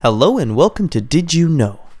Hello and welcome to Did You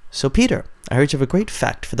Know? So Peter, I heard you have a great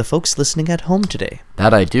fact for the folks listening at home today.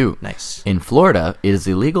 That I do. Nice. In Florida, it is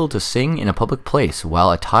illegal to sing in a public place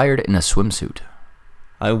while attired in a swimsuit.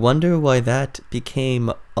 I wonder why that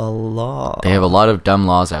became a law. They have a lot of dumb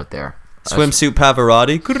laws out there. Swimsuit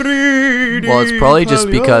Pavarotti. Well, it's probably just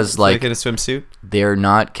because, like, in a swimsuit. they're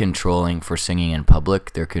not controlling for singing in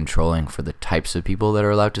public. They're controlling for the types of people that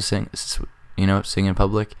are allowed to sing in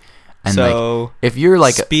public. And So, like, if you're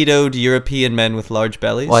like speedoed European men with large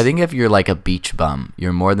bellies. well, I think if you're like a beach bum,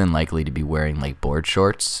 you're more than likely to be wearing like board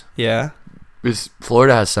shorts. Yeah. Because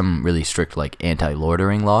Florida has some really strict like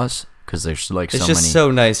anti-loitering laws because there's like It's so just many. so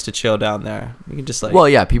nice to chill down there. You can just like Well,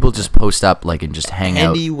 yeah, people just post up like and just hang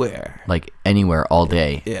out anywhere. like anywhere all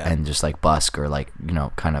day, Yeah. and just like busk or like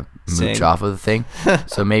kind of mooch Sing. off of the thing.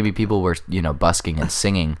 So maybe people were busking and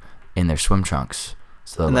singing in their swim trunks.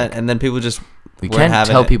 So And like, then people just we were can't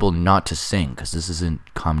having tell it. people not to sing because this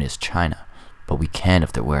isn't communist China, but we can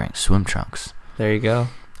if they're wearing swim trunks. There you go.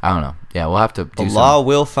 I don't know. Yeah, we'll have to The do law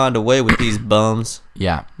will find a way with these bums.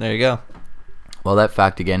 Yeah. There you go. Well, that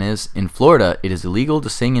fact again is in Florida, it is illegal to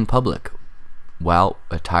sing in public while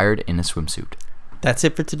attired in a swimsuit. That's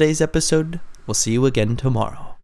it for today's episode. We'll see you again tomorrow.